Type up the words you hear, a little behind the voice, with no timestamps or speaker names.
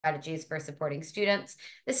strategies for supporting students.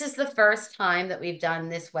 This is the first time that we've done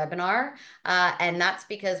this webinar, and that's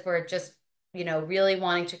because we're just really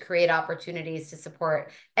wanting to create opportunities to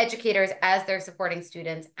support educators as they're supporting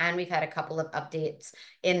students, and we've had a couple of updates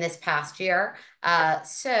in this past year.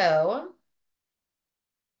 So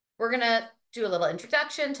we're going to do a little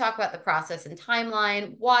introduction, talk about the process and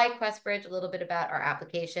timeline, why QuestBridge, a little bit about our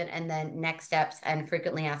application, and then next steps and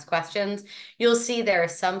frequently asked questions. You'll see there are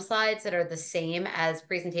some slides that are the same as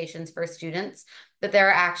presentations for students, but there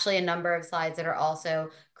are actually a number of slides that are also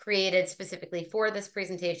created specifically for this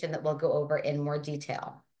presentation that we'll go over in more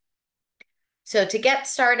detail. So to get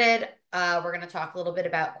started, we're going to talk a little bit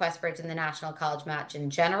about QuestBridge and the National College Match in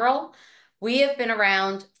general. We have been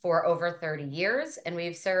around for over 30 years, and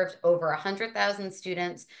we've served over 100,000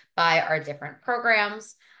 students by our different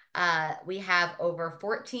programs. We have over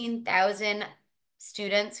 14,000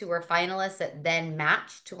 students who were finalists that then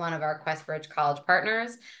matched to one of our QuestBridge college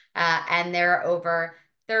partners, and there are over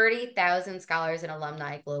 30,000 scholars and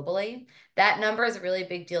alumni globally. That number is a really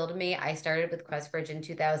big deal to me. I started with QuestBridge in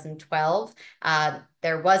 2012.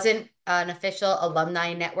 There wasn't an official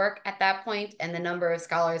alumni network at that point, and the number of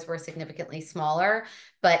scholars were significantly smaller.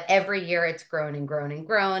 But every year it's grown and grown and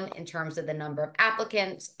grown in terms of the number of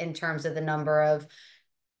applicants, in terms of the number of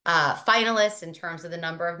finalists, in terms of the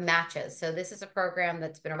number of matches. So this is a program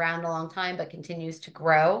that's been around a long time, but continues to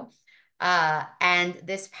grow. And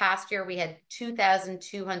this past year, we had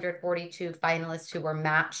 2,242 finalists who were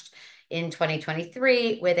matched in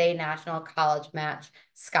 2023 with a National College Match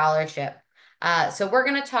scholarship. So we're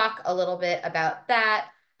going to talk a little bit about that.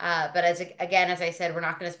 But as I said, we're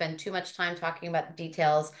not going to spend too much time talking about the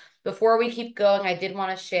details. Before we keep going, I did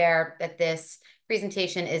want to share that this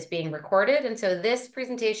presentation is being recorded. And so this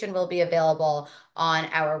presentation will be available on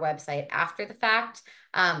our website after the fact.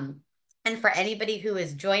 And for anybody who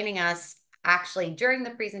is joining us actually during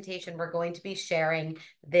the presentation, we're going to be sharing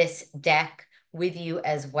this deck with you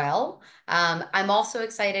as well. I'm also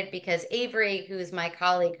excited because Avery, who is my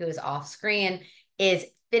colleague who is off screen, is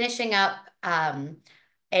finishing up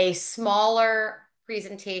a smaller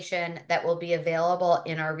presentation that will be available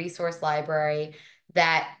in our resource library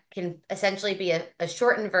that can essentially be a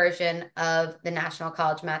shortened version of the National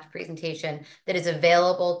College Match presentation that is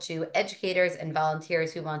available to educators and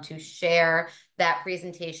volunteers who want to share that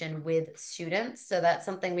presentation with students. So that's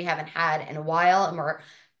something we haven't had in a while, and we're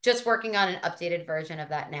just working on an updated version of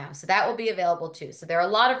that now. So that will be available too. So there are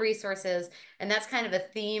a lot of resources, and that's kind of a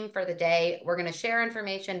theme for the day. We're going to share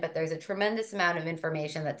information, but there's a tremendous amount of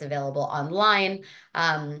information that's available online.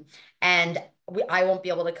 And I won't be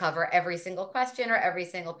able to cover every single question or every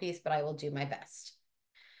single piece, but I will do my best.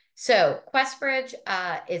 So QuestBridge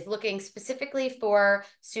is looking specifically for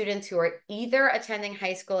students who are either attending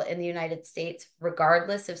high school in the United States,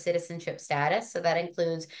 regardless of citizenship status. So that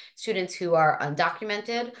includes students who are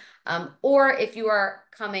undocumented, or if you are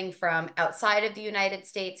coming from outside of the United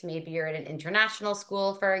States, maybe you're at an international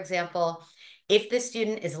school, for example. If the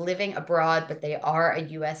student is living abroad, but they are a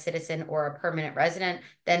US citizen or a permanent resident,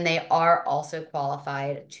 then they are also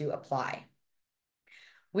qualified to apply.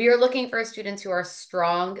 We are looking for students who are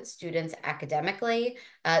strong students academically.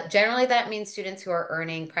 Generally, that means students who are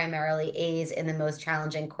earning primarily A's in the most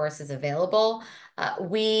challenging courses available.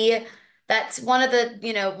 That's one of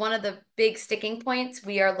the big sticking points.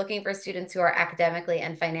 We are looking for students who are academically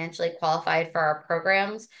and financially qualified for our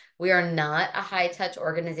programs. We are not a high-touch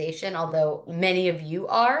organization, although many of you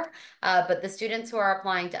are, but the students who are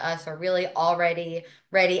applying to us are really already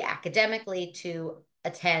ready academically to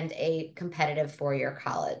attend a competitive four-year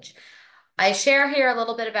college. I share here a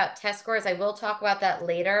little bit about test scores. I will talk about that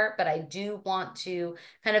later, but I do want to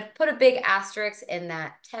kind of put a big asterisk in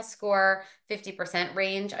that test score 50%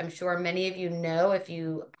 range. I'm sure many of you know, if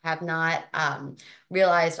you have not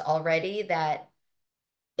realized already, that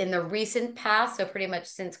in the recent past, so pretty much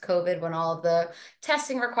since COVID, when all of the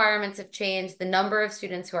testing requirements have changed, the number of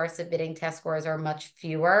students who are submitting test scores are much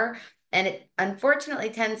fewer. And it unfortunately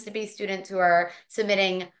tends to be students who are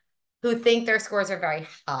submitting who think their scores are very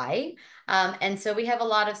high. And so we have a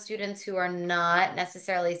lot of students who are not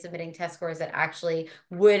necessarily submitting test scores that actually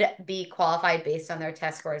would be qualified based on their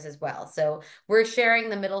test scores as well. So we're sharing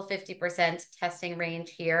the middle 50% testing range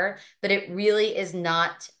here, but it really is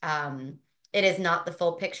not, it is not the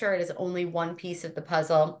full picture. It is only one piece of the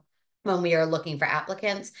puzzle. When we are looking for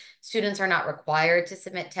applicants, students are not required to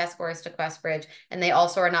submit test scores to QuestBridge, and they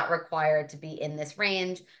also are not required to be in this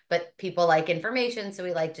range, but people like information, so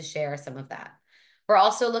we like to share some of that. We're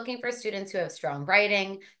also looking for students who have strong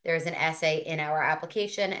writing. There's an essay in our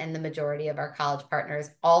application, and the majority of our college partners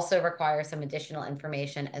also require some additional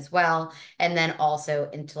information as well. And then also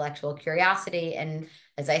intellectual curiosity. And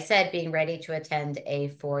as I said, being ready to attend a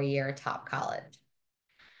 4-year top college.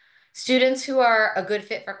 Students who are a good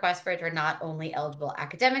fit for QuestBridge are not only eligible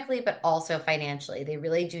academically, but also financially. They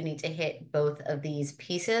really do need to hit both of these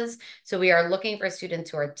pieces. So we are looking for students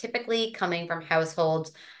who are typically coming from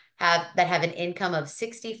households that have an income of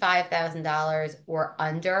 $65,000 or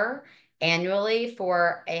under annually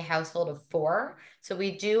for a household of 4. So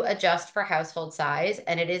we do adjust for household size,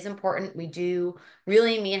 and it is important. We do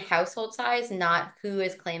really mean household size, not who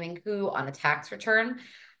is claiming who on a tax return.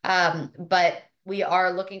 But we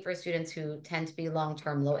are looking for students who tend to be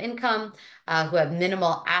long-term low income, who have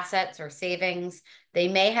minimal assets or savings. They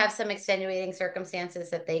may have some extenuating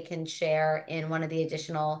circumstances that they can share in one of the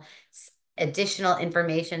additional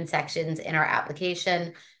information sections in our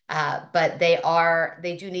application, but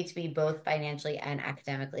they do need to be both financially and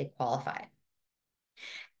academically qualified.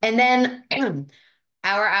 And then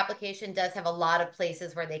our application does have a lot of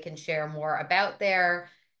places where they can share more about their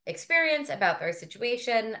experience, about their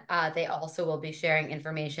situation. They also will be sharing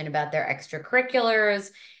information about their extracurriculars,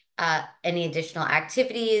 any additional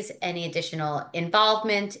activities, any additional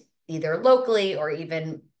involvement, either locally or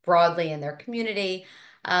even broadly in their community.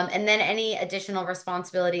 And then any additional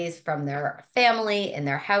responsibilities from their family, in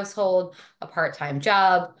their household, a part-time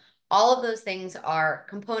job. All of those things are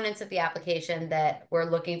components of the application that we're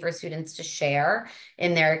looking for students to share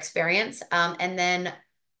in their experience. And then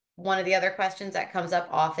one of the other questions that comes up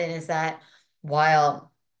often is that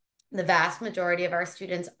while the vast majority of our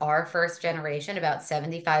students are first generation, about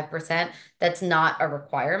 75%, that's not a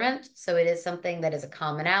requirement. So it is something that is a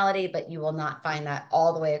commonality, but you will not find that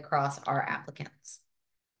all the way across our applicants.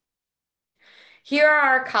 Here are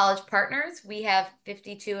our college partners. We have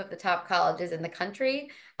 52 of the top colleges in the country.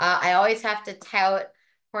 I always have to tout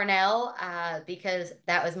Cornell because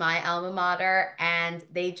that was my alma mater, and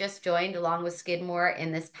they just joined along with Skidmore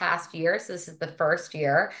in this past year. So this is the first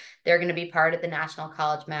year. They're going to be part of the National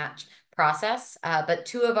College Match process. But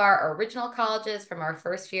 2 of our original colleges from our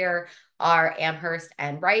first year are Amherst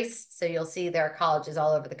and Rice. So you'll see there are colleges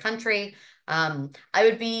all over the country. I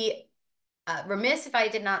would be remiss if I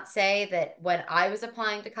did not say that when I was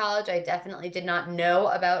applying to college, I definitely did not know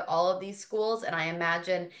about all of these schools. And I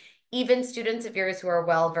imagine even students of yours who are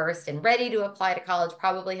well-versed and ready to apply to college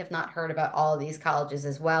probably have not heard about all of these colleges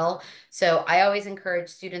as well. So I always encourage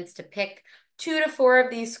students to pick 2 to 4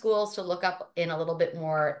 of these schools to look up in a little bit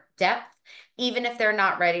more depth, even if they're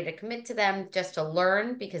not ready to commit to them, just to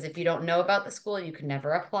learn, because if you don't know about the school, you can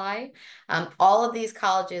never apply. All of these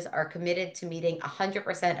colleges are committed to meeting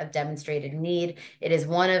 100% of demonstrated need. It is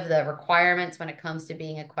one of the requirements when it comes to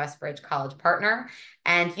being a QuestBridge college partner.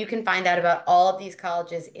 And you can find out about all of these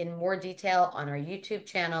colleges in more detail on our YouTube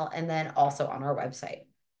channel and then also on our website.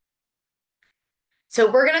 So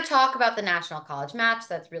we're going to talk about the National College Match.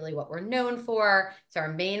 That's really what we're known for. It's our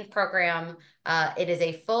main program. It is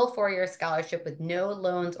a full 4-year scholarship with no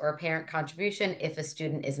loans or parent contribution if a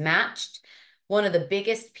student is matched. One of the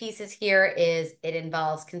biggest pieces here is it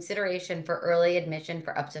involves consideration for early admission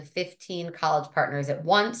for up to 15 college partners at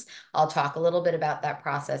once. I'll talk a little bit about that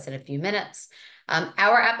process in a few minutes.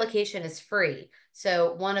 Our application is free.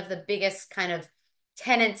 So one of the biggest kind of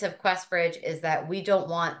tenets of QuestBridge is that we don't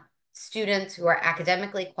want students who are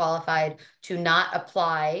academically qualified to not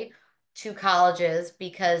apply to colleges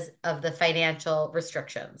because of the financial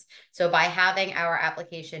restrictions. So by having our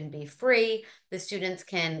application be free, the students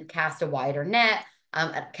can cast a wider net,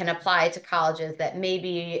 can apply to colleges that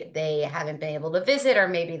maybe they haven't been able to visit, or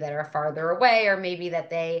maybe that are farther away, or maybe that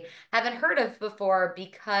they haven't heard of before,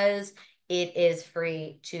 because it is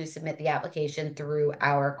free to submit the application through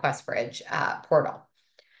our QuestBridge portal.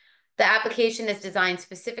 The application is designed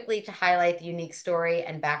specifically to highlight the unique story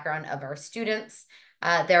and background of our students.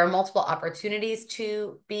 There are multiple opportunities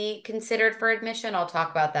to be considered for admission. I'll talk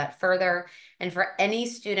about that further. And for any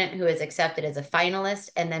student who is accepted as a finalist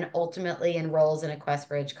and then ultimately enrolls in a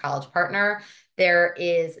QuestBridge college partner, they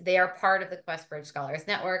are part of the QuestBridge Scholars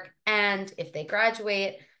Network. And if they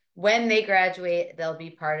graduate, when they graduate, they'll be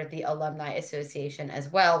part of the Alumni Association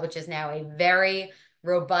as well, which is now a very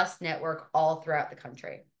robust network all throughout the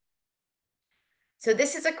country. So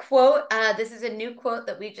this is a quote. This is a new quote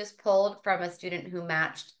that we just pulled from a student who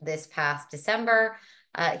matched this past December.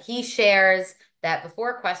 He shares that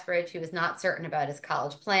before QuestBridge, he was not certain about his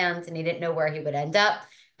college plans and he didn't know where he would end up.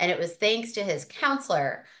 And it was thanks to his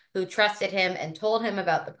counselor who trusted him and told him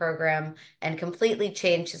about the program and completely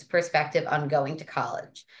changed his perspective on going to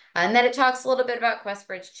college. And then it talks a little bit about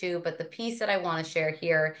QuestBridge too, but the piece that I want to share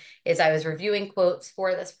here is I was reviewing quotes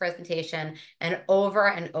for this presentation, and over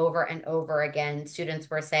and over and over again, students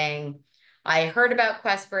were saying, I heard about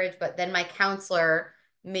QuestBridge, but then my counselor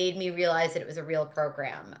made me realize that it was a real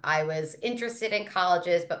program. I was interested in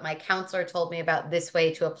colleges, but my counselor told me about this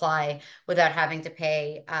way to apply without having to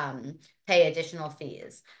pay additional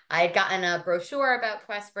fees. I had gotten a brochure about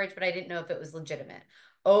QuestBridge, but I didn't know if it was legitimate.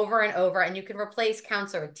 Over and over, and you can replace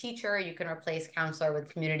counselor with teacher, you can replace counselor with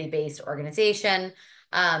community-based organization.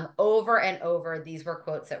 Over and over, these were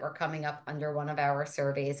quotes that were coming up under one of our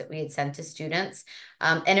surveys that we had sent to students.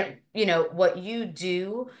 And it, what you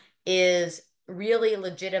do is really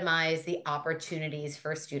legitimize the opportunities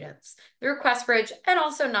for students through QuestBridge and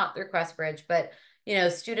also not through QuestBridge, but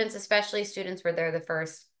students, especially students where they're the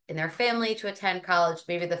first in their family to attend college,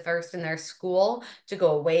 maybe the first in their school to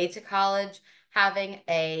go away to college, having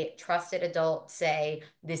a trusted adult say,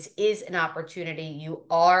 this is an opportunity, you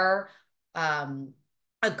are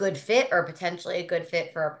a good fit or potentially a good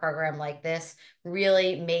fit for a program like this,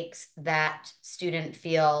 really makes that student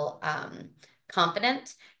feel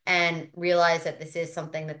confident and realize that this is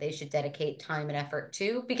something that they should dedicate time and effort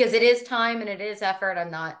to, because it is time and it is effort. I'm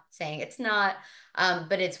not saying it's not,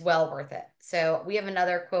 but it's well worth it. So we have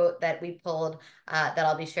another quote that we pulled that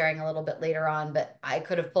I'll be sharing a little bit later on, but I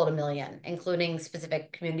could have pulled a million, including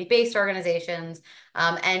specific community-based organizations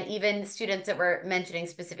and even students that were mentioning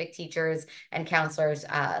specific teachers and counselors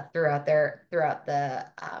throughout the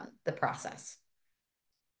process.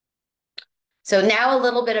 So now a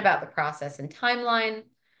little bit about the process and timeline.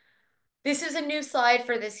 This is a new slide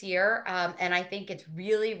for this year, and I think it's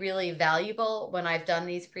really, really valuable. When I've done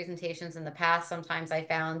these presentations in the past, sometimes I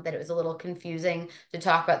found that it was a little confusing to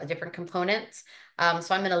talk about the different components.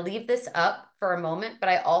 So I'm going to leave this up for a moment, but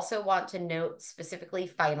I also want to note specifically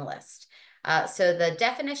finalist. So the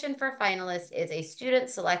definition for finalist is a student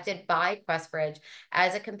selected by QuestBridge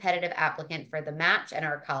as a competitive applicant for the match and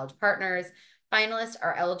our college partners. Finalists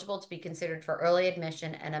are eligible to be considered for early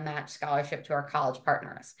admission and a match scholarship to our college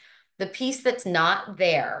partners. The piece that's not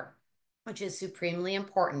there, which is supremely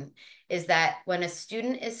important, is that when a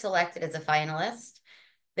student is selected as a finalist,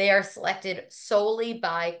 they are selected solely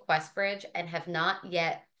by QuestBridge and have not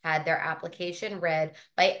yet had their application read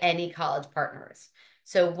by any college partners.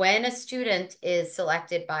 So when a student is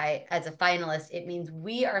selected as a finalist, it means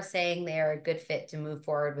we are saying they are a good fit to move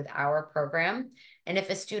forward with our program. And if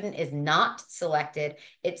a student is not selected,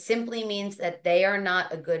 it simply means that they are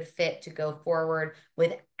not a good fit to go forward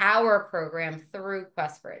with our program through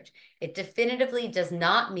QuestBridge. It definitively does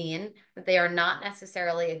not mean that they are not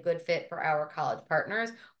necessarily a good fit for our college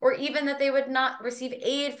partners, or even that they would not receive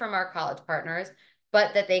aid from our college partners,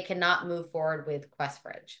 but that they cannot move forward with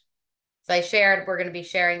QuestBridge. So I shared, we're going to be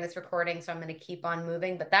sharing this recording, so I'm going to keep on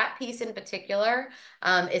moving. But that piece in particular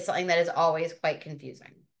is something that is always quite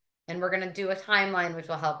confusing. And we're going to do a timeline, which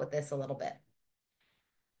will help with this a little bit.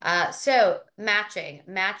 So matching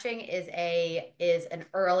is an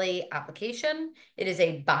early application. It is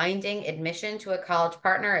a binding admission to a college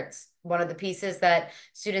partner. It's one of the pieces that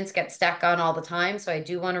students get stuck on all the time. So I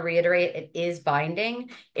do want to reiterate, it is binding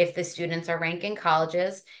if the students are ranking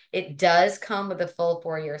colleges. It does come with a full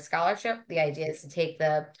 4-year scholarship. The idea is to take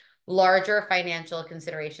the larger financial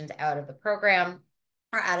considerations out of the program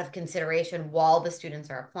or out of consideration while the students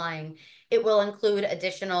are applying. It will include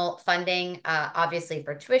additional funding, obviously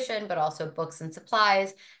for tuition, but also books and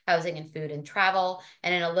supplies, housing and food and travel.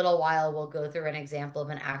 And in a little while, we'll go through an example of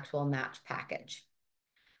an actual match package.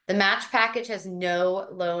 The match package has no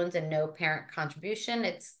loans and no parent contribution.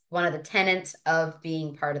 It's one of the tenets of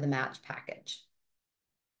being part of the match package.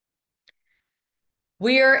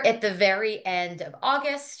 We're at the very end of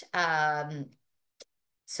August.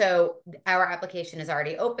 So our application is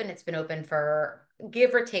already open. It's been open for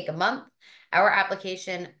give or take a month. Our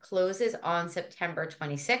application closes on September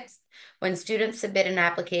 26th. When students submit an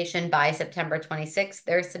application by September 26th,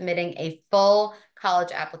 they're submitting a full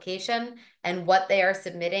college application, and what they are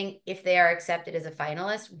submitting, if they are accepted as a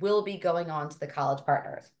finalist, will be going on to the college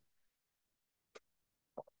partners.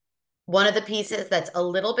 One of the pieces that's a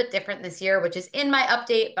little bit different this year, which is in my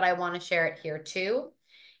update, but I want to share it here too,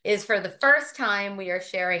 is for the first time we are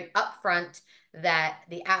sharing upfront that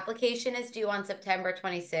the application is due on September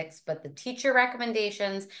 26th, but the teacher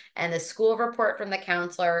recommendations and the school report from the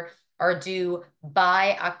counselor are due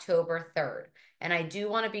by October 3rd. And I do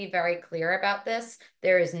want to be very clear about this.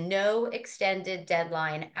 There is no extended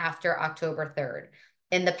deadline after October 3rd.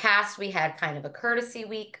 In the past, we had kind of a courtesy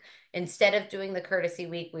week. Instead of doing the courtesy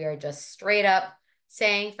week, we are just straight up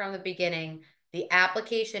saying from the beginning, the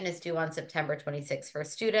application is due on September 26th for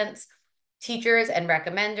students. Teachers and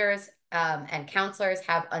recommenders and counselors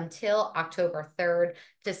have until October 3rd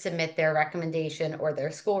to submit their recommendation or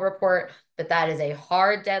their school report, but that is a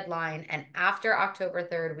hard deadline. And after October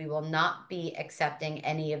 3rd, we will not be accepting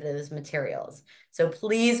any of those materials. So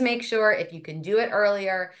please make sure if you can do it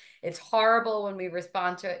earlier. It's horrible when we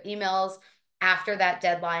respond to emails after that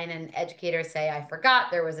deadline and educators say, I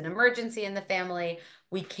forgot there was an emergency in the family.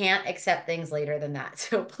 We can't accept things later than that.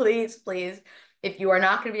 So please, please, if you are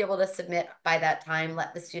not going to be able to submit by that time,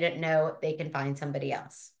 let the student know they can find somebody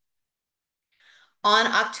else. On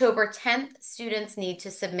October 10th, students need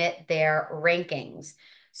to submit their rankings.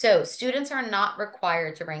 So students are not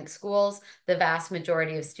required to rank schools. The vast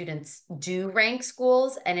majority of students do rank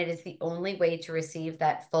schools, and it is the only way to receive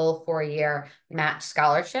that full 4-year match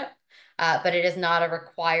scholarship. But it is not a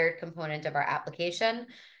required component of our application.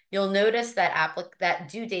 You'll notice that that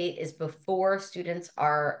due date is before students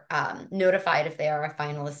are notified if they are a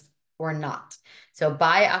finalist or not. So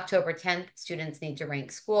by October 10th, students need to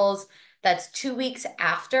rank schools. That's 2 weeks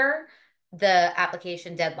after the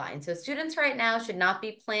application deadline. So students right now should not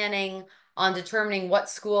be planning on determining what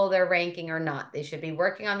school they're ranking or not. They should be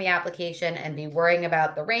working on the application and be worrying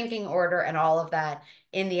about the ranking order and all of that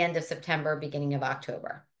in the end of September, beginning of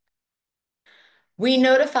October. We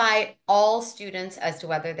notify all students as to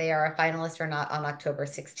whether they are a finalist or not on October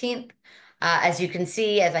 16th. As you can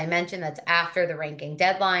see, as I mentioned, that's after the ranking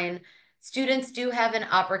deadline. Students do have an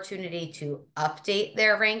opportunity to update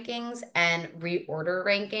their rankings and reorder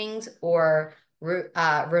rankings or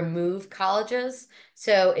remove colleges.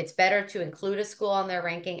 So it's better to include a school on their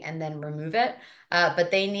ranking and then remove it.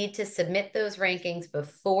 But they need to submit those rankings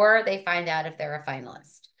before they find out if they're a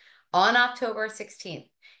finalist. On October 16th,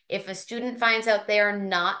 if a student finds out they are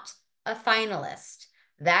not a finalist,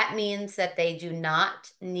 that means that they do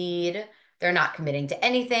not need, they're not committing to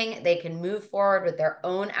anything. They can move forward with their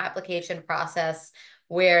own application process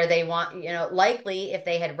where they want, likely if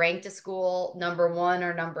they had ranked a school number 1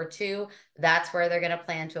 or number 2, that's where they're going to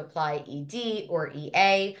plan to apply ED or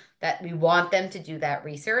EA, that we want them to do that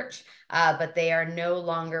research, but they are no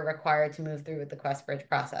longer required to move through with the QuestBridge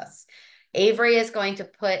process. Avery is going to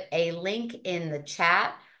put a link in the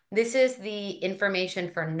chat. This is the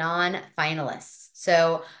information for non-finalists.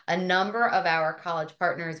 So a number of our college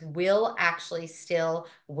partners will actually still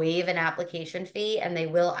waive an application fee, and they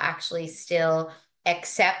will actually still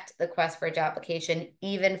accept the QuestBridge application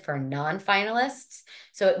even for non-finalists.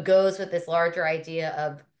 So it goes with this larger idea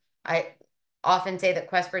of, I often say that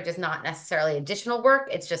QuestBridge is not necessarily additional work,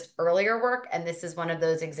 it's just earlier work, and this is one of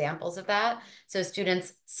those examples of that. So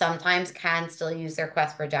students sometimes can still use their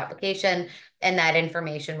QuestBridge application, and that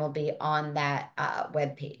information will be on that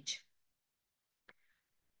web page.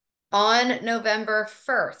 On November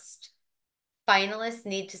 1st, finalists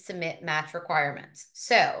need to submit match requirements.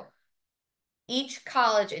 So each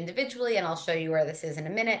college individually, and I'll show you where this is in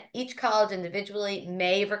a minute, each college individually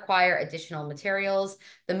may require additional materials.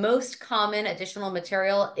 The most common additional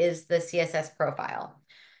material is the CSS profile.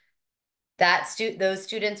 Those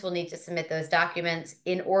students will need to submit those documents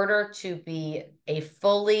in order to be a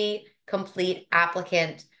fully complete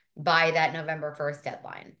applicant by that November 1st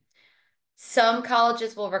deadline. Some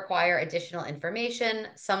colleges will require additional information.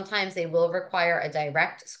 Sometimes they will require a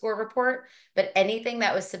direct score report, but anything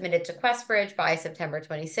that was submitted to QuestBridge by September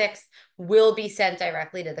 26th will be sent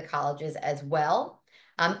directly to the colleges as well.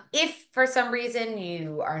 If for some reason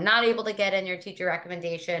you are not able to get in your teacher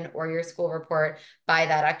recommendation or your school report by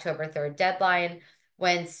that October 3rd deadline,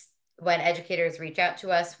 when educators reach out to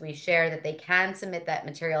us, we share that they can submit that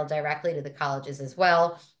material directly to the colleges as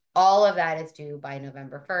well. All of that is due by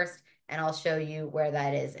November 1st. And I'll show you where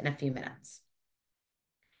that is in a few minutes.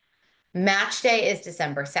 Match day is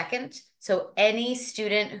December 2nd. So any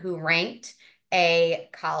student who ranked a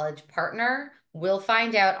college partner will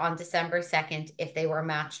find out on December 2nd if they were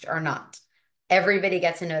matched or not. Everybody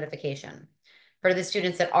gets a notification. For the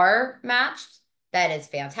students that are matched, that is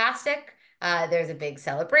fantastic. There's a big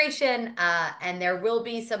celebration, and there will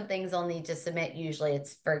be some things they'll need to submit. Usually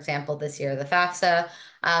it's, for example, this year, the FAFSA,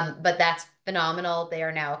 but that's phenomenal. They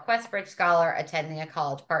are now a QuestBridge scholar attending a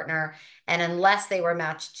college partner, and unless they were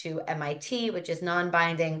matched to MIT, which is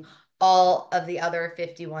non-binding, all of the other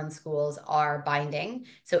 51 schools are binding.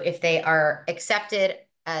 So if they are accepted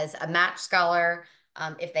as a match scholar,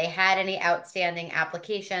 if they had any outstanding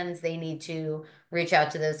applications, they need to reach out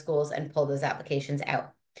to those schools and pull those applications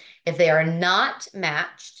out. If they are not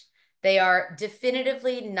matched, they are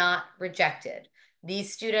definitively not rejected.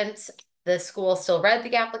 These students, the school still read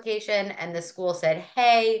the application and the school said,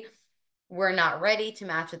 hey, we're not ready to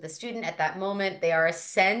match with the student at that moment, they are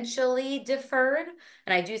essentially deferred.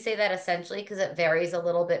 And I do say that essentially because it varies a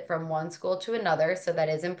little bit from one school to another, so that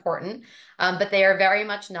is important. But they are very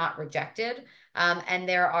much not rejected. And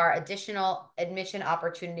there are additional admission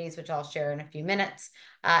opportunities, which I'll share in a few minutes.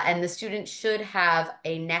 And the student should have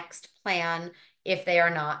a next plan if they are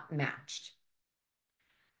not matched.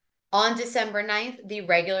 On December 9th, the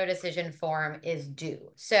regular decision form is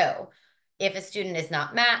due. So if a student is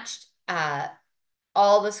not matched,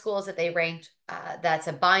 all the schools that they ranked, that's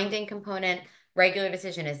a binding component. Regular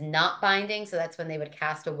decision is not binding, so that's when they would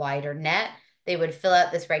cast a wider net. They would fill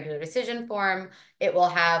out this regular decision form. It will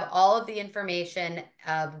have all of the information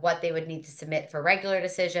of what they would need to submit for regular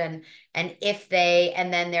decision. And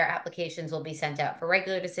then their applications will be sent out for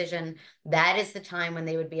regular decision. That is the time when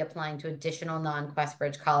they would be applying to additional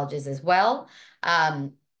non-QuestBridge colleges as well.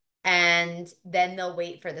 And then they'll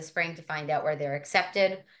wait for the spring to find out where they're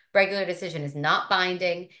accepted. Regular decision is not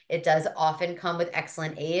binding. It does often come with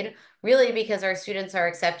excellent aid, really because our students are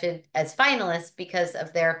accepted as finalists because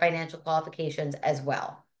of their financial qualifications as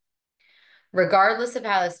well. Regardless of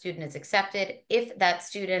how the student is accepted, if that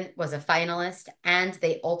student was a finalist and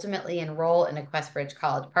they ultimately enroll in a QuestBridge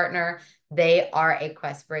college partner, they are a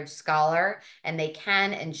QuestBridge scholar, and they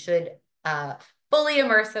can and should fully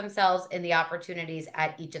immerse themselves in the opportunities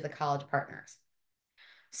at each of the college partners.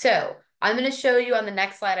 So I'm going to show you on the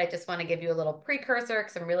next slide. I just want to give you a little precursor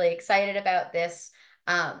because I'm really excited about this.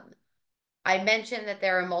 I mentioned that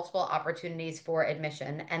there are multiple opportunities for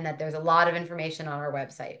admission and that there's a lot of information on our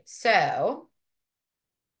website. So,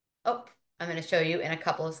 I'm going to show you in a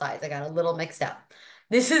couple of slides. I got a little mixed up.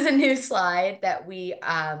 This is a new slide that we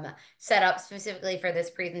set up specifically for this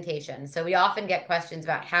presentation. So we often get questions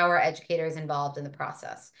about how are educators involved in the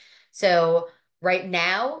process. So right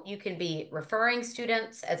now, you can be referring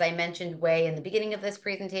students. As I mentioned way in the beginning of this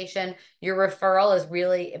presentation, your referral is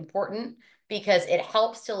really important because it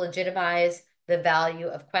helps to legitimize the value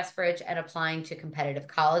of QuestBridge and applying to competitive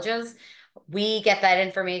colleges. We get that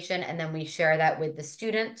information and then we share that with the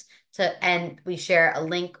student and we share a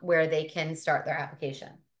link where they can start their application.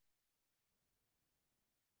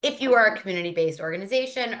 If you are a community-based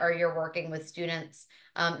organization or you're working with students,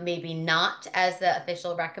 maybe not as the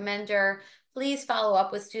official recommender, please follow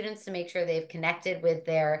up with students to make sure they've connected with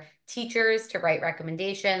their teachers to write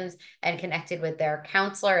recommendations and connected with their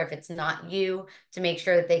counselor, if it's not you, to make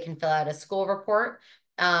sure that they can fill out a school report.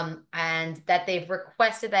 And that they've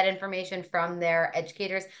requested that information from their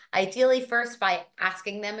educators, ideally first by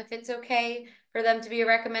asking them if it's okay for them to be a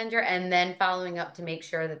recommender, and then following up to make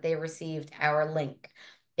sure that they received our link.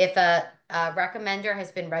 If a recommender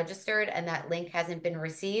has been registered and that link hasn't been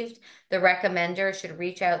received, the recommender should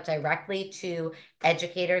reach out directly to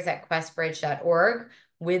educators@questbridge.org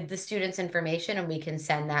with the student's information, and we can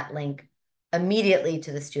send that link immediately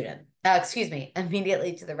to the student.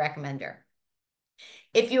 Immediately to the recommender.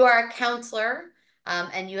 If you are a counselor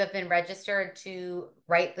and you have been registered to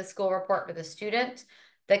write the school report for the student,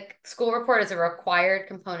 the school report is a required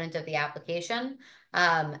component of the application.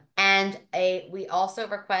 We also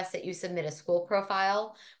request that you submit a school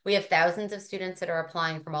profile. We have thousands of students that are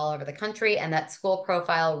applying from all over the country, and that school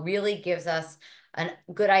profile really gives us a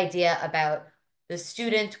good idea about the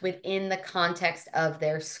student within the context of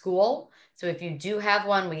their school. So if you do have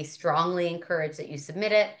one, we strongly encourage that you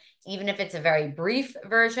submit it, even if it's a very brief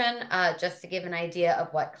version, just to give an idea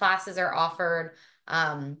of what classes are offered,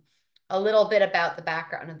 a little bit about the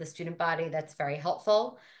background of the student body. That's very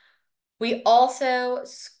helpful.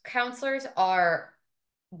 Counselors are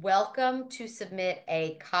welcome to submit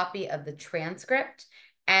a copy of the transcript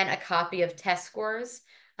and a copy of test scores.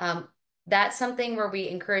 That's something where we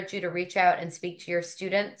encourage you to reach out and speak to your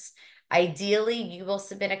students. Ideally, you will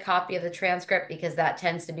submit a copy of the transcript because that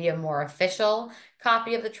tends to be a more official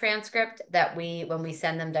copy of the transcript that when we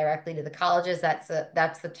send them directly to the colleges, that's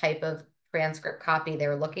the type of transcript copy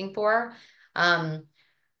they're looking for.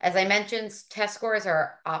 As I mentioned, test scores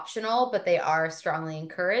are optional, but they are strongly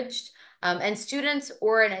encouraged. And students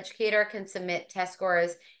or an educator can submit test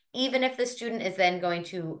scores, even if the student is then going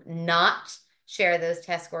to not share those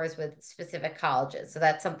test scores with specific colleges. So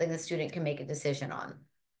that's something the student can make a decision on.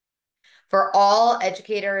 For all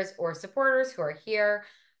educators or supporters who are here,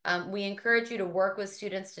 we encourage you to work with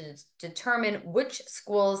students to determine which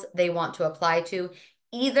schools they want to apply to,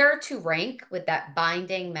 either to rank with that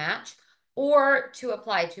binding match or to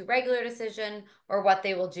apply to regular decision, or what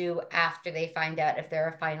they will do after they find out if they're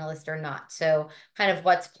a finalist or not. So kind of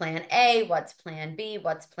what's plan A, what's plan B,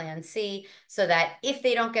 what's plan C, so that if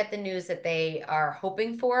they don't get the news that they are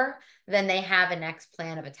hoping for, then they have a next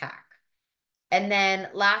plan of attack. And then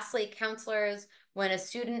lastly, counselors, when a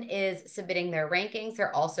student is submitting their rankings,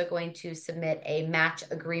 they're also going to submit a match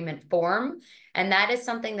agreement form. And that is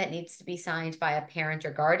something that needs to be signed by a parent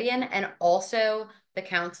or guardian and also the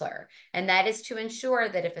counselor. And that is to ensure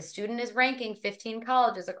that if a student is ranking 15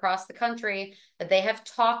 colleges across the country, that they have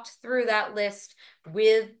talked through that list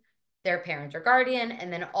with their parent or guardian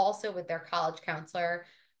and then also with their college counselor,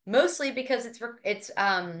 mostly because it's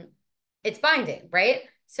binding, right?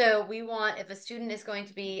 So we want, if a student is going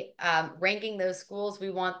to be ranking those schools, we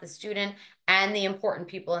want the student and the important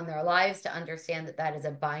people in their lives to understand that that is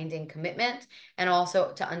a binding commitment, and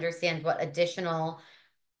also to understand what additional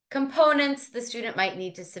components the student might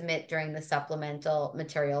need to submit during the supplemental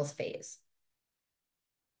materials phase.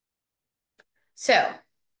 So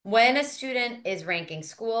when a student is ranking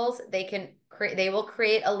schools, they will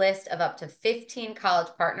create a list of up to 15 college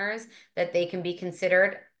partners that they can be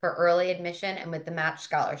considered for early admission and with the match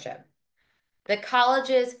scholarship. The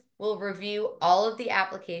colleges will review all of the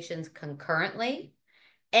applications concurrently.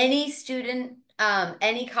 Any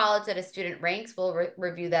college that a student ranks will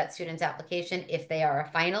review that student's application if they are a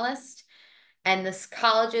finalist. And the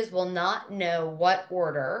colleges will not know what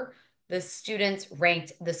order the students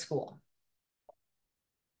ranked the school.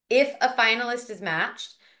 If a finalist is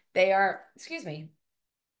matched, if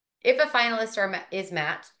a finalist is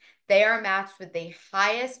matched, they are matched with the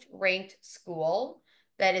highest ranked school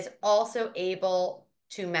that is also able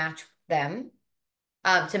to match them,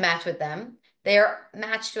 with them. They are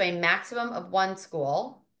matched to a maximum of one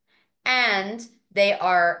school, and they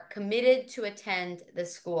are committed to attend the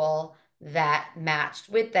school that matched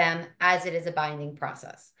with them, as it is a binding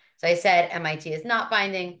process. So I said MIT is not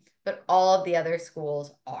binding, but all of the other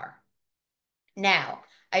schools are. Now,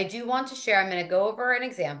 I do want to share, I'm going to go over an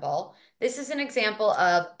example. This is an example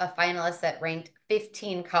of a finalist that ranked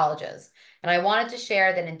 15 colleges. And I wanted to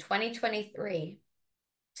share that in 2023,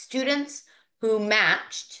 students who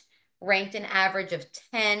matched ranked an average of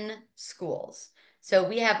 10 schools. So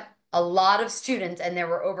we have a lot of students, and there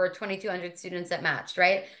were over 2,200 students that matched,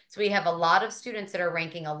 right? So we have a lot of students that are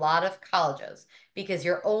ranking a lot of colleges because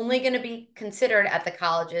you're only going to be considered at the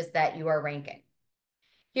colleges that you are ranking.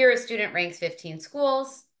 Here, a student ranks 15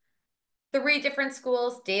 schools. 3 different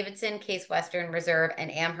schools, Davidson, Case Western Reserve, and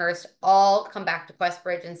Amherst, all come back to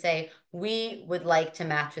QuestBridge and say, we would like to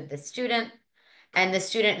match with this student. And the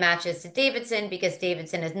student matches to Davidson because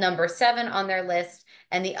Davidson is number 7 on their list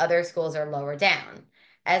and the other schools are lower down.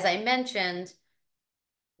 As I mentioned,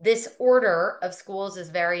 this order of schools is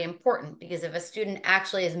very important because if a student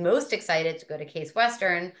actually is most excited to go to Case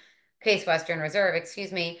Western Reserve,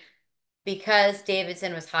 excuse me, because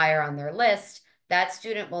Davidson was higher on their list, that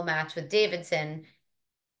student will match with Davidson,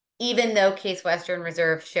 even though Case Western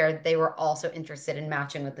Reserve shared they were also interested in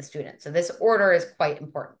matching with the student. So this order is quite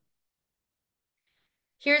important.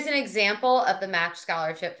 Here's an example of the match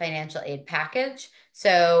scholarship financial aid package.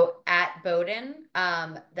 So at Bowdoin,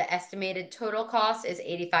 the estimated total cost is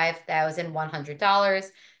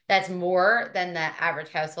 $85,100. That's more than the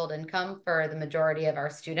average household income for the majority of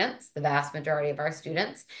our students, the vast majority of our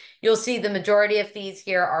students. You'll see the majority of fees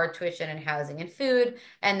here are tuition and housing and food,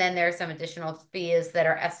 and then there are some additional fees that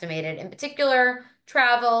are estimated, in particular,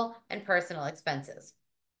 travel and personal expenses.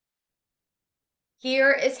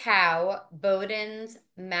 Here is how Bowdoin's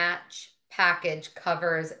match package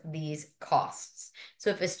covers these costs.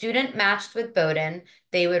 So if a student matched with Bowdoin,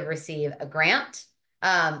 they would receive a grant,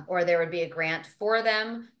 or there would be a grant for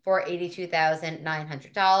them for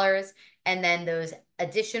 $82,900. And then those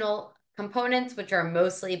additional components, which are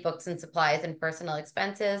mostly books and supplies and personal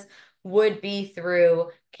expenses, would be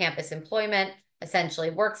through campus employment,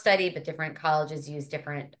 essentially work study, but different colleges use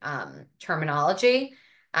different terminology.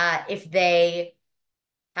 If they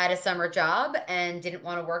had a summer job and didn't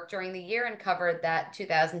want to work during the year and covered that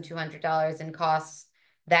 $2,200 in costs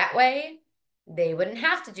that way, they wouldn't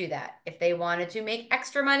have to do that. If they wanted to make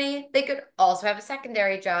extra money, they could also have a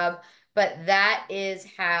secondary job, but that is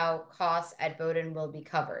how costs at Bowdoin will be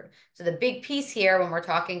covered. So the big piece here when we're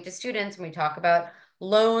talking to students, when we talk about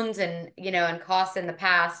loans and, and costs in the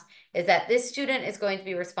past, is that this student is going to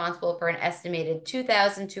be responsible for an estimated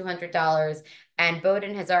 $2,200, and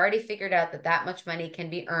Bowdoin has already figured out that that much money can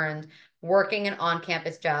be earned working an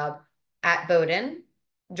on-campus job at Bowdoin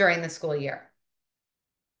during the school year.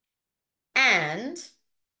 And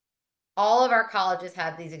all of our colleges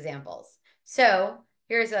have these examples. So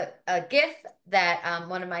here's a GIF that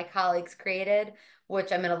one of my colleagues created,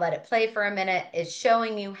 which I'm going to let it play for a minute, is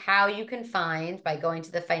showing you how you can find, by going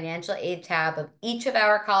to the financial aid tab of each of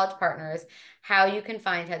our college partners, how you can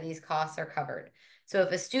find how these costs are covered. So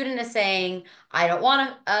if a student is saying, I don't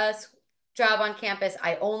want a job on campus,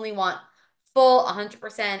 I only want full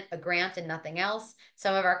 100% a grant and nothing else.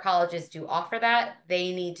 Some of our colleges do offer that.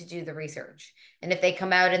 They need to do the research. And if they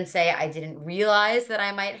come out and say, I didn't realize that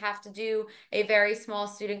I might have to do a very small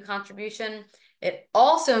student contribution, it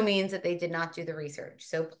also means that they did not do the research.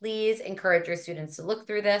 So please encourage your students to look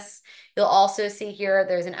through this. You'll also see here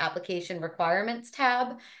there's an application requirements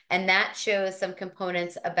tab, and that shows some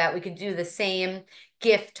components about, we could do the same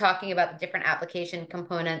GIF talking about the different application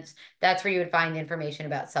components. That's where you would find information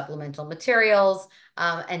about supplemental materials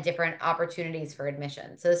and different opportunities for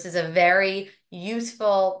admission. So this is a very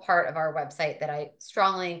useful part of our website that I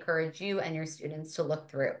strongly encourage you and your students to look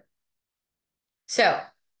through. So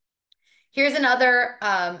here's another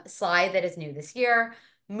slide that is new this year.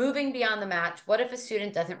 Moving beyond the match, what if a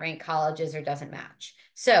student doesn't rank colleges or doesn't match?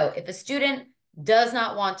 So if a student does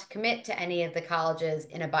not want to commit to any of the colleges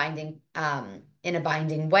in a binding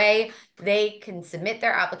way, they can submit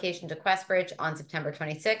their application to QuestBridge on September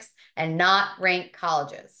 26th and not rank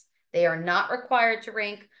colleges. They are not required to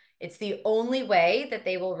rank. It's the only way that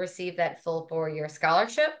they will receive that full 4-year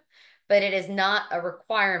scholarship, but it is not a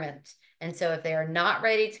requirement. And so if they are not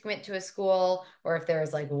ready to commit to a school, or if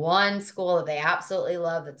there's like one school that they absolutely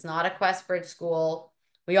love that's not a QuestBridge school,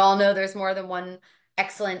 we all know there's more than one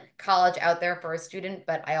excellent college out there for a student,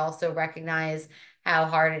 but I also recognize how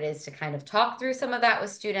hard it is to kind of talk through some of that with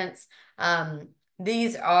students.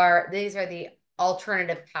 These are the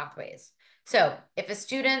alternative pathways. So if a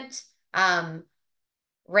student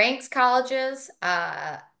ranks colleges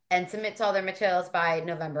and submits all their materials by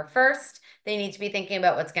November 1st, they need to be thinking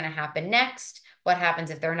about what's going to happen next. What happens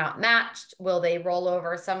if they're not matched? Will they roll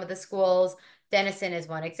over some of the schools? Denison is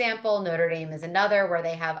one example. Notre Dame is another, where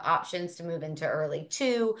they have options to move into early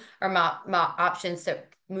 2 or options to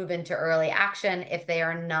move into early action if they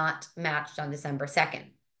are not matched on December 2nd.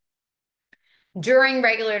 During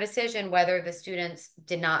regular decision, whether the students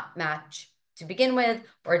did not match to begin with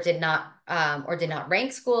or did not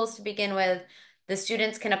rank schools to begin with, the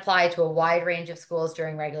students can apply to a wide range of schools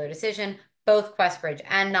during regular decision, both QuestBridge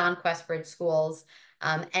and non-QuestBridge schools.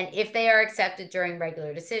 And if they are accepted during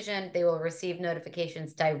regular decision, they will receive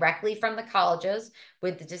notifications directly from the colleges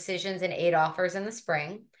with the decisions and aid offers in the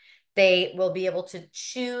spring. They will be able to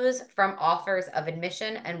choose from offers of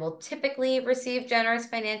admission and will typically receive generous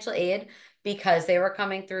financial aid because they were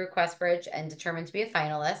coming through QuestBridge and determined to be a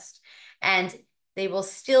finalist. And they will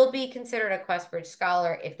still be considered a QuestBridge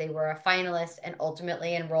scholar if they were a finalist and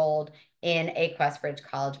ultimately enrolled in a QuestBridge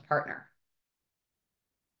college partner.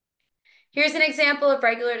 Here's an example of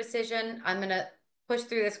regular decision. I'm going to push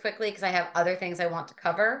through this quickly because I have other things I want to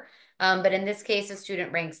cover. But in this case, a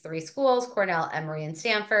student ranks 3 schools, Cornell, Emory, and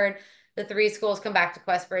Stanford. The 3 schools come back to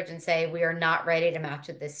QuestBridge and say, we are not ready to match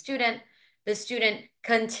with this student. The student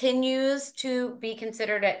continues to be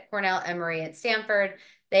considered at Cornell, Emory, and Stanford.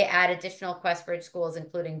 They add additional QuestBridge schools,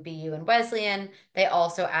 including BU and Wesleyan. They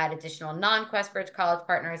also add additional non-QuestBridge college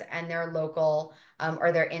partners and their local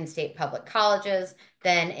or their in-state public colleges.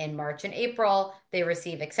 Then in March and April, they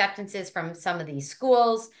receive acceptances from some of these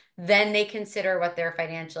schools. Then they consider what their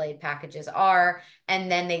financial aid packages are, and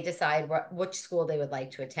then they decide which school they would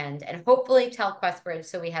like to attend, and hopefully tell QuestBridge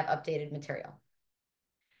so we have updated material.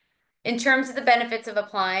 In terms of the benefits of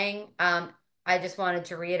applying, I just wanted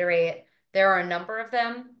to reiterate, there are a number of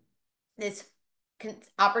them. This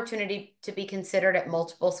opportunity to be considered at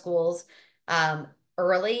multiple schools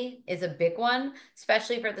early is a big one,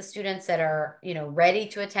 especially for the students that are, ready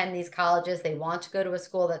to attend these colleges. They want to go to a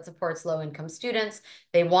school that supports low-income students.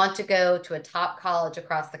 They want to go to a top college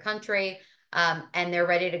across the country, and they're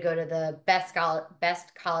ready to go to the best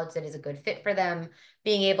college that is a good fit for them.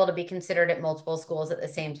 Being able to be considered at multiple schools at the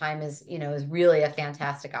same time is really a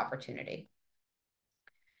fantastic opportunity.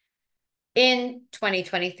 In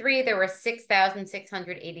 2023, there were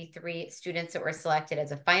 6,683 students that were selected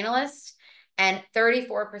as a finalist, and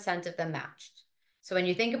 34% of them matched. So when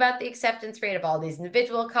you think about the acceptance rate of all these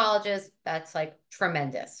individual colleges, that's like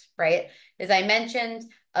tremendous, right? As I mentioned,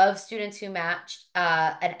 of students who matched,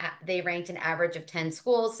 they ranked an average of 10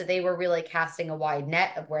 schools, so they were really casting a wide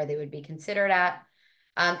net of where they would be considered at.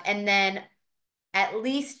 And then at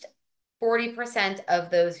least 40% of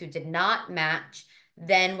those who did not match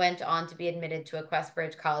then went on to be admitted to a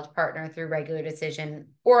QuestBridge college partner through regular decision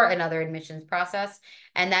or another admissions process.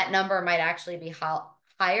 And that number might actually be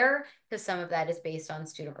higher because some of that is based on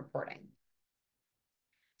student reporting.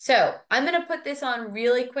 So I'm going to put this on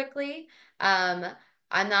really quickly. I'm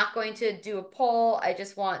not going to do a poll. I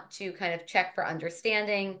just want to kind of check for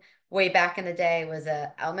understanding. Way back in the day, was an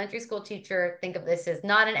elementary school teacher. Think of this as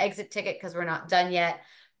not an exit ticket because we're not done yet.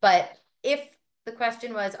 But if the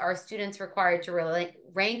question was, are students required to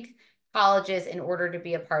rank colleges in order to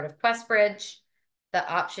be a part of QuestBridge. The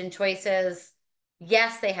option choices,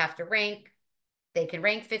 yes, they have to rank. They can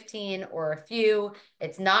rank 15 or a few.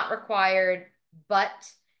 It's not required,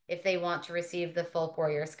 but if they want to receive the full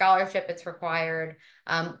 4-year scholarship, it's required.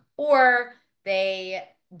 Or they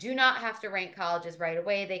do not have to rank colleges right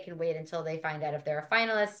away. They can wait until they find out if they're a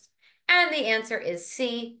finalist. And the answer is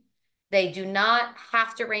C. They do not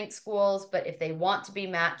have to rank schools, but if they want to be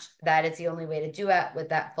matched, that is the only way to do it with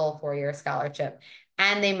that full 4-year scholarship.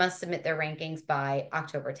 And they must submit their rankings by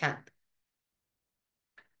October 10th.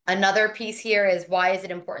 Another piece here is, why is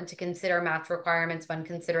it important to consider match requirements when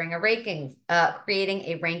considering a ranking, creating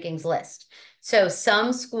a rankings list? So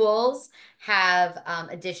some schools have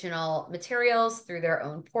additional materials through their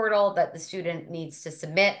own portal that the student needs to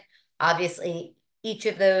submit. Obviously, each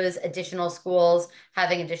of those additional schools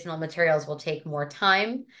having additional materials will take more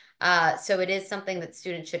time. So it is something that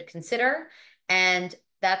students should consider. And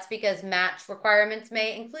that's because match requirements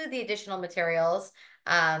may include the additional materials,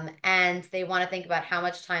 and they want to think about how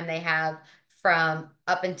much time they have from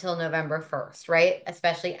up until November 1st, right?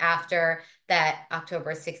 Especially after that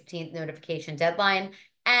October 16th notification deadline.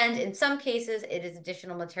 And in some cases, it is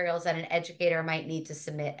additional materials that an educator might need to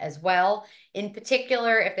submit as well. In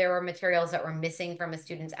particular, if there were materials that were missing from a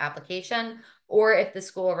student's application, or if the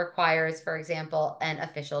school requires, for example, an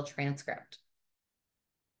official transcript.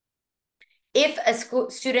 If a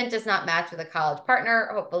student does not match with a college partner,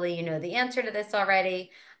 hopefully you know the answer to this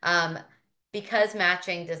already. Because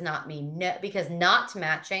matching does not mean no, because not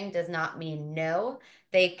matching does not mean no,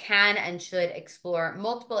 they can and should explore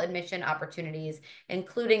multiple admission opportunities,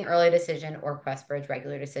 including early decision or QuestBridge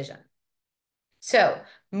regular decision. So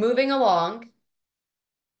moving along,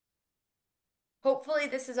 hopefully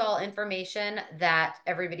this is all information that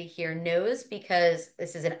everybody here knows, because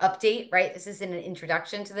this is an update, right? This isn't an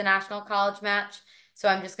introduction to the National College Match. So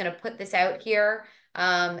I'm just going to put this out here.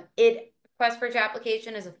 QuestBridge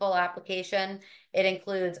application is a full application. It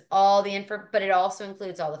includes all the info, but it also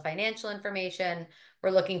includes all the financial information. We're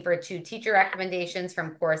looking for 2 teacher recommendations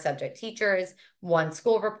from core subject teachers, 1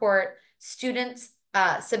 school report. Students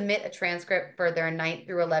submit a transcript for their 9th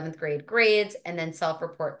through 11th grade grades, and then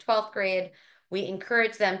self-report 12th grade. We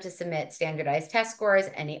encourage them to submit standardized test scores,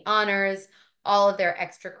 any honors, all of their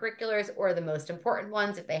extracurriculars, or the most important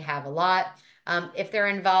ones if they have a lot. If they're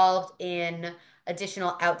involved in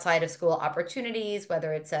additional outside of school opportunities,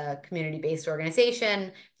 whether it's a community-based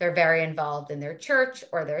organization, they're very involved in their church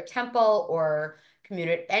or their temple or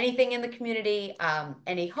community, anything in the community,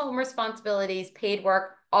 any home responsibilities, paid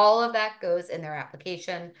work, all of that goes in their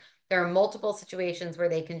application. There are multiple situations where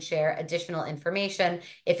they can share additional information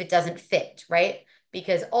if it doesn't fit, right?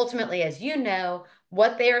 Because ultimately, as you know,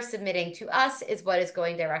 what they are submitting to us is what is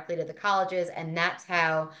going directly to the colleges, and that's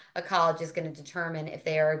how a college is going to determine if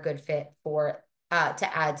they are a good fit for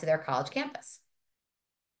to add to their college campus.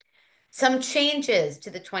 Some changes to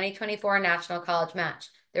the 2024 National College Match.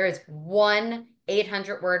 There is 1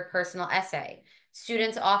 800-word personal essay.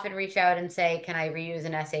 Students often reach out and say, can I reuse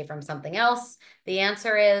an essay from something else? The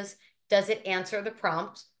answer is, does it answer the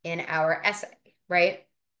prompt in our essay, right?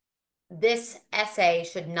 This essay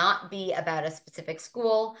should not be about a specific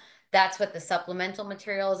school. That's what the supplemental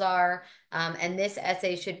materials are. And this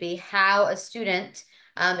essay should be how a student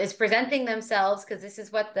is presenting themselves, because this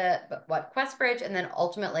is what QuestBridge and then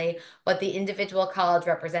ultimately what the individual college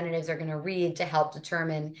representatives are going to read to help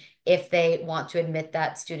determine if they want to admit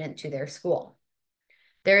that student to their school.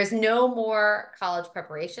 There is no more college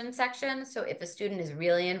preparation section. So if a student is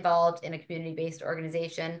really involved in a community-based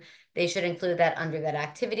organization, they should include that under that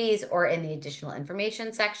activities or in the additional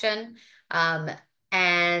information section.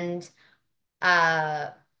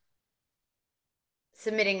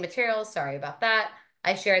 Submitting materials, sorry about that.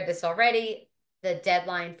 I shared this already. The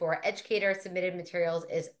deadline for educator submitted materials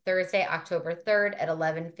is Thursday, October 3rd at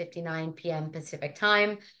 11:59 p.m. Pacific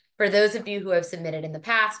time. For those of you who have submitted in the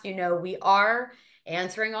past, you know we are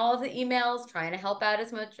answering all of the emails, trying to help out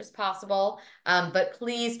as much as possible. But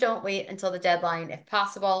please don't wait until the deadline if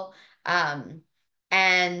possible.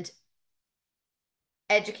 And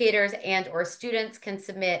educators and or students can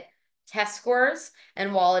submit test scores.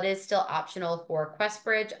 And while it is still optional for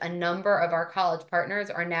QuestBridge, a number of our college partners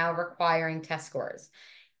are now requiring test scores.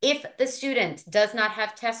 If the student does not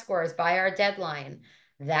have test scores by our deadline,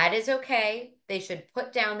 that is okay. They should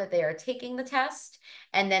put down that they are taking the test,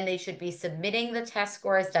 and then they should be submitting the test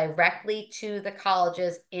scores directly to the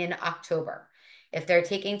colleges in October. If they're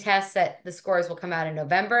taking tests that the scores will come out in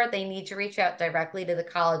November, they need to reach out directly to the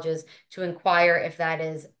colleges to inquire if that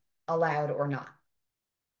is allowed or not.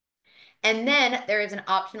 And then there is an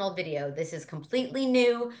optional video. This is completely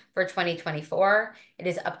new for 2024. It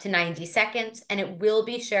is up to 90 seconds and it will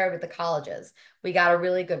be shared with the colleges. We got a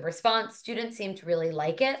really good response. Students seem to really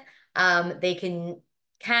like it. They can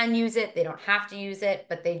use it. They don't have to use it,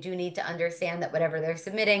 but they do need to understand that whatever they're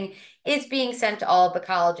submitting is being sent to all of the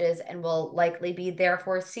colleges and will likely be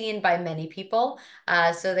therefore seen by many people.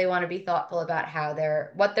 So they want to be thoughtful about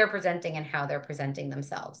what they're presenting and how they're presenting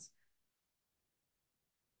themselves.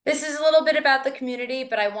 This is a little bit about the community,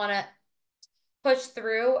 but I want to push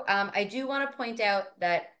through. I do want to point out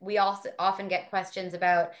that we also often get questions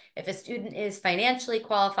about if a student is financially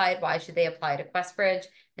qualified, why should they apply to QuestBridge?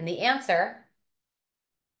 And the answer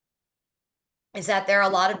is that there are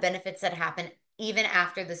a lot of benefits that happen even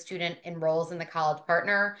after the student enrolls in the college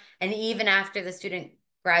partner and even after the student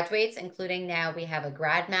graduates, including now we have a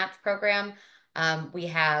grad match program. We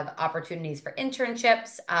have opportunities for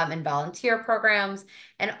internships and volunteer programs,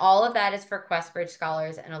 and all of that is for QuestBridge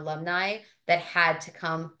scholars and alumni that had to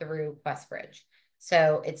come through QuestBridge.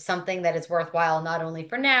 So it's something that is worthwhile not only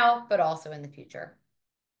for now, but also in the future.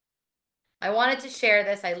 I wanted to share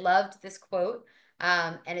this. I loved this quote,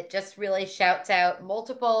 and it just really shouts out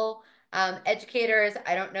multiple educators.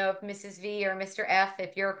 I don't know if Mrs. V or Mr. F,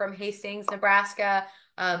 if you're from Hastings, Nebraska,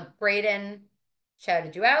 Braden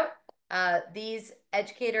shouted you out. These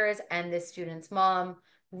educators and this student's mom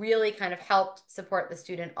really kind of helped support the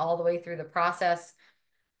student all the way through the process.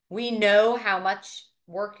 We know how much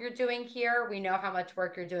work you're doing here. We know how much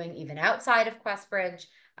work you're doing even outside of QuestBridge.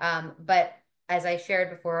 But as I shared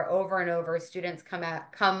before, over and over, students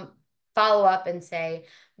come follow up and say,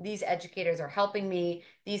 these educators are helping me.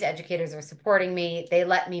 These educators are supporting me. They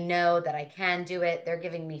let me know that I can do it. They're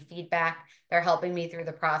giving me feedback. They're helping me through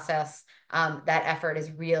the process. That effort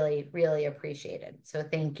is really, really appreciated. So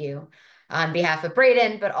thank you on behalf of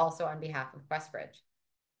Braden, but also on behalf of QuestBridge.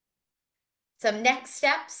 Some next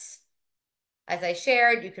steps. As I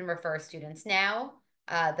shared, you can refer students now.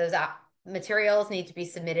 Those materials need to be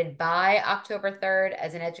submitted by October 3rd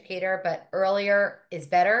as an educator, but earlier is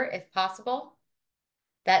better if possible.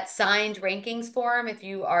 That signed rankings form, if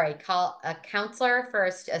you are a counselor for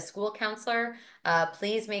a school counselor,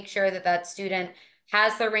 please make sure that that student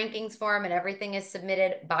has their rankings form and everything is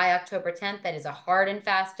submitted by October 10th. That is a hard and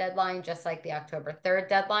fast deadline, just like the October 3rd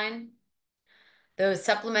deadline. Those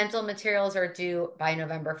supplemental materials are due by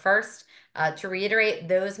November 1st. To reiterate,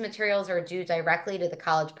 those materials are due directly to the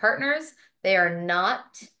college partners. They are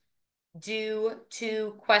not due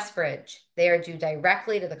to QuestBridge. They are due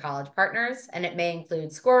directly to the college partners, and it may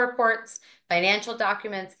include score reports, financial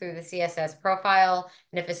documents through the CSS profile,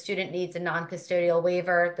 and if a student needs a non-custodial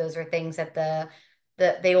waiver, those are things that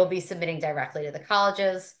they will be submitting directly to the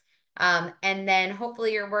colleges. And then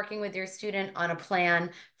hopefully you're working with your student on a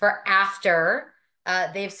plan for after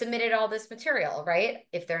they've submitted all this material, right?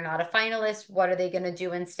 If they're not a finalist, what are they going to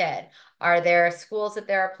do instead? Are there schools that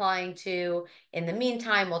they're applying to? In the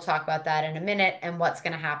meantime, we'll talk about that in a minute and what's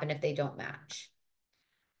going to happen if they don't match.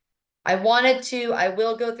 I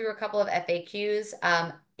will go through a couple of FAQs.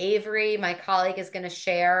 Avery, my colleague, is going to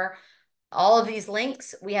share all of these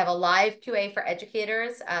links. We have a live QA for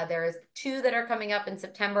educators. There's 2 that are coming up in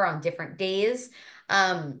September on different days.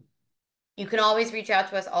 You can always reach out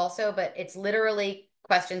to us also, but it's literally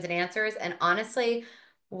questions and answers. And honestly,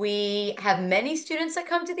 we have many students that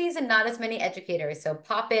come to these and not as many educators. So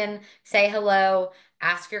pop in, say hello,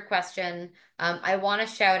 ask your question. I want to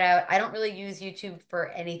shout out, I don't really use YouTube for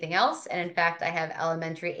anything else. And in fact, I have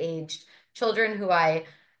elementary aged children who I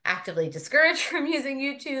actively discourage from using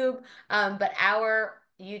YouTube. But our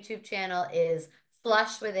YouTube channel is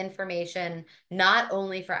flush with information, not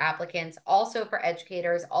only for applicants, also for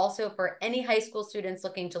educators, also for any high school students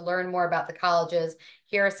looking to learn more about the colleges.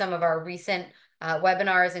 Here are some of our recent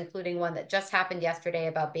webinars, including one that just happened yesterday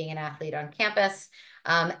about being an athlete on campus.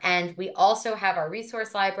 And we also have our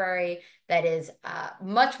resource library that is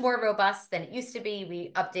much more robust than it used to be.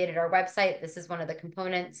 We updated our website. This is one of the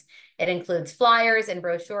components. It includes flyers and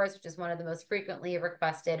brochures, which is one of the most frequently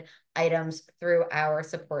requested items through our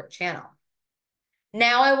support channel.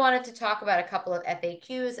 Now I wanted to talk about a couple of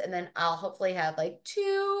FAQs, and then I'll hopefully have like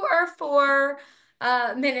 2 or 4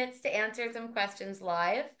 minutes to answer some questions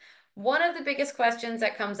live. One of the biggest questions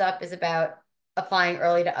that comes up is about applying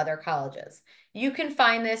early to other colleges. You can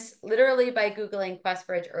find this literally by Googling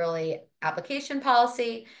QuestBridge early application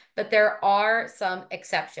policy, but there are some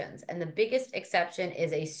exceptions. And the biggest exception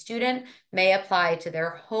is a student may apply to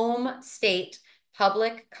their home state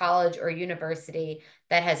public college or university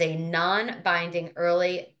that has a non-binding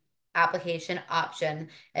early application option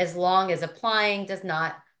as long as applying does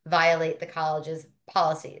not violate the college's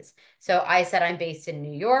policies. So I said I'm based in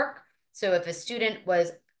New York. So if a student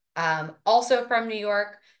was also from New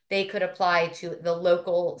York, they could apply to the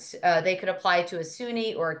local, they could apply to a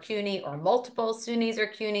SUNY or a CUNY or multiple SUNYs or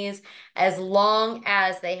CUNYs, as long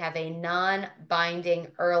as they have a non-binding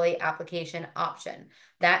early application option.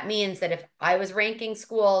 That means that if I was ranking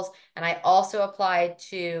schools and I also applied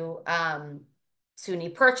to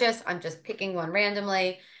SUNY Purchase, I'm just picking one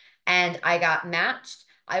randomly, and I got matched,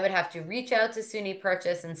 I would have to reach out to SUNY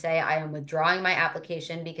Purchase and say I am withdrawing my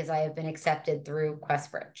application because I have been accepted through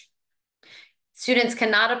QuestBridge. Students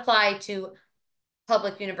cannot apply to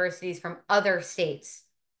public universities from other states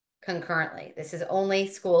concurrently. This is only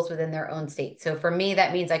schools within their own state. So for me,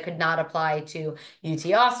 that means I could not apply to UT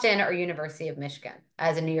Austin or University of Michigan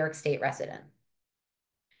as a New York State resident.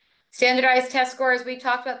 Standardized test scores, we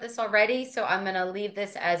talked about this already, so I'm going to leave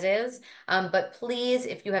this as is. But please,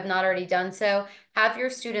 if you have not already done so, have your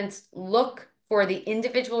students look for the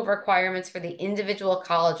individual requirements for the individual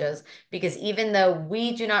colleges, because even though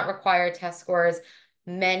we do not require test scores,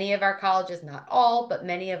 many of our colleges, not all, but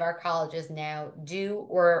many of our colleges now do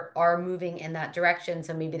or are moving in that direction,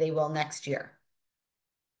 so maybe they will next year.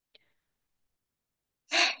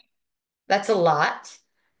 That's a lot.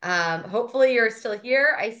 Hopefully you're still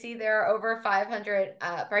here. I see there are over 500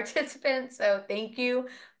 participants, so thank you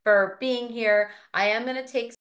for being here. I am going to take